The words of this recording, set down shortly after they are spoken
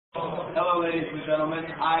Hello, ladies and gentlemen.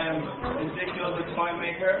 I am Ridiculous the Toy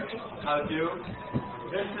Maker. How do?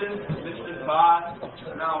 This is Mr. Bot.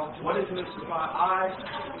 Now, what is Mr. Bot? I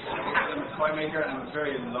am a toy maker, and I'm a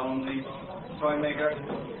very lonely toy maker.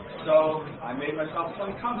 So, I made myself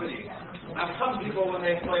some company. Now, some people, when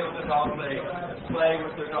they play with their dolls, they play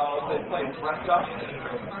with their dolls, they play dress up.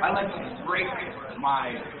 I like to break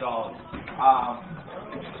my dolls.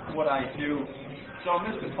 What I do. So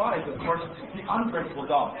Mr. Bot is, of course, the unbreakable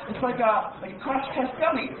doll. It's like a crash test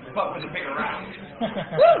dummy, but with a bigger round.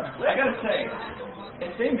 I gotta say,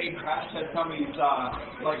 if they made crash test dummies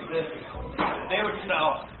like this, they would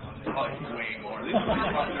sell way more. This would be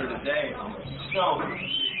popular today. So,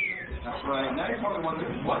 that's right. Now you're probably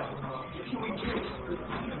wondering, what can we do?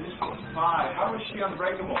 Mrs. Five, how is she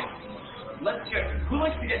unbreakable? Who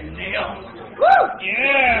likes to get nailed? Woo!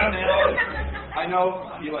 Yeah! Nailed. I know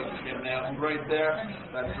he likes to get nailed right there.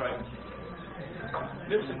 That's right.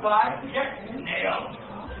 Mr. Five, get nailed.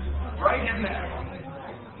 Right in there.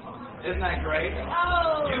 Isn't that great?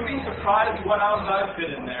 Oh. You'd be surprised what else I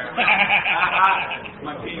fit in there.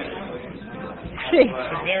 My penis.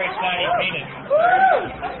 A very tiny penis.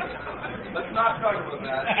 Let's not talk about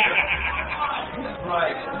that.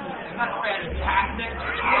 Right. Isn't that fantastic?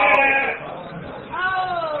 Yeah.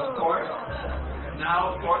 Of course.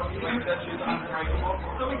 Now, of course, we think that she's unbreakable,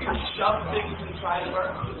 so we can shove things inside of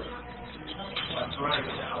her. That's right.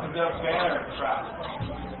 The bear trap.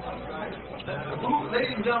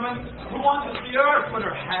 Ladies and gentlemen, who wants to see her put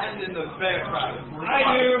her hand in the bear trap?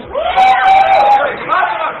 I do.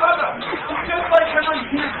 Just like remember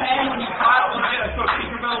Peter Pan when you caught when you so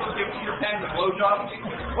Tinkerbell would give Peter Pan the blowjob.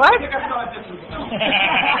 What? I think I saw a different film.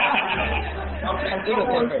 Okay, come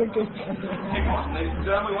on, ladies and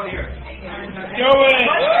gentlemen, we want to hear it. Do it!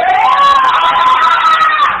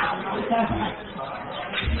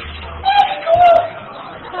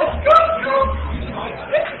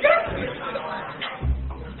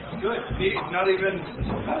 Good, see, not even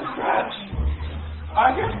a scratch.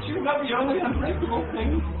 I guess you're not the only unbreakable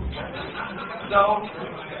thing. So,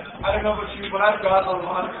 I don't know about you, but I've got a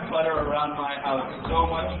lot of clutter around my house. So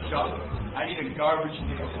much junk. I need a garbage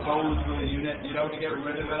disposal unit, to get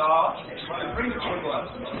rid of it all. Bring the table out.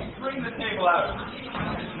 Bring the table out.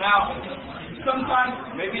 Now,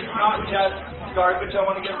 sometimes, maybe it's not just garbage I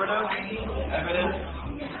want to get rid of. Evidence.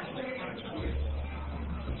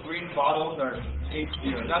 Green bottles are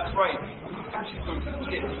beer. That's right. She's going to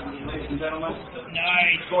eat it, ladies and gentlemen.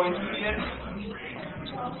 Nice. Going to eat it.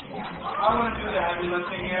 I want to do the heavy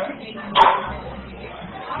lifting here.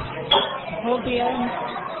 Hold the end.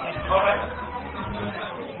 Alright.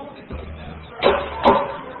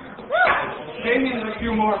 Maybe there's a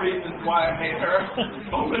few more reasons why I hate her.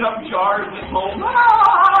 Open up jars and hold.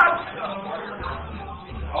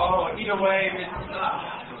 Oh, eat away,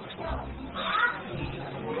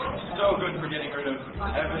 so good for getting rid of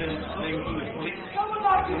evidence, things with police.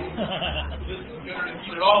 Just good to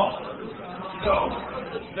eat it all. So,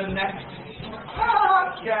 the next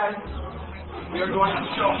guys, we are going to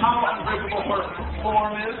show how unbreakable her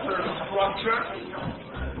form is, her structure.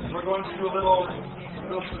 We're going to do a little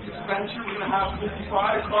suspension. We're going to have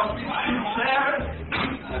 55 bumpy chairs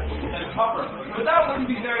and a cover. But that wouldn't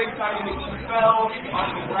be very exciting if she fell on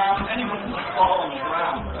the ground. Anyone could fall on the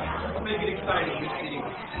ground. Let's make it exciting to see.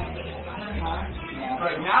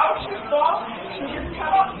 Right now, she's off. She's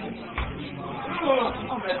cut up.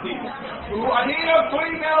 Oh, messy. Ooh, I need a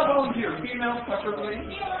female volunteer. Female, preferably.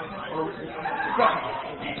 Or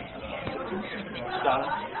stop.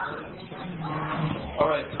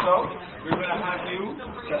 Alright, so we're going to have you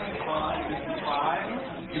just fine.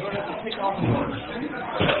 You're going to have to take off the horse.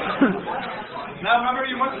 Now remember,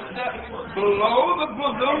 you must step below the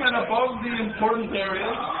bosom and above the important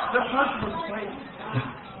areas. The first place.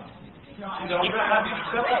 We're going to have you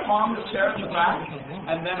step upon the chair at the back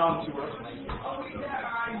and then onto her.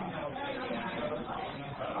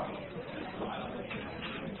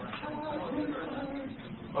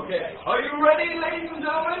 Okay, are you ready, ladies and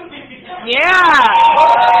gentlemen? Yeah!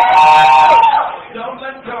 Don't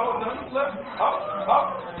let go, don't slip. Up.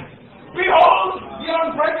 Behold the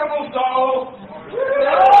unbreakable doll!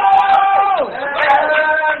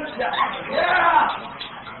 And yeah!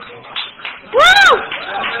 Woo!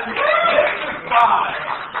 Five.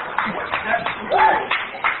 That's right.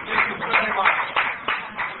 Thank you very much.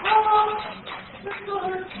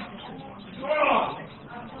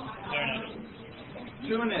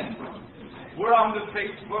 Tune in. We're on the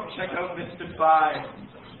Facebook. Check out Mr. Five.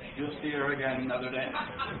 You'll see her again another day.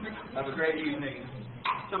 Have a great evening.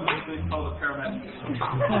 Somebody please call the paramedics.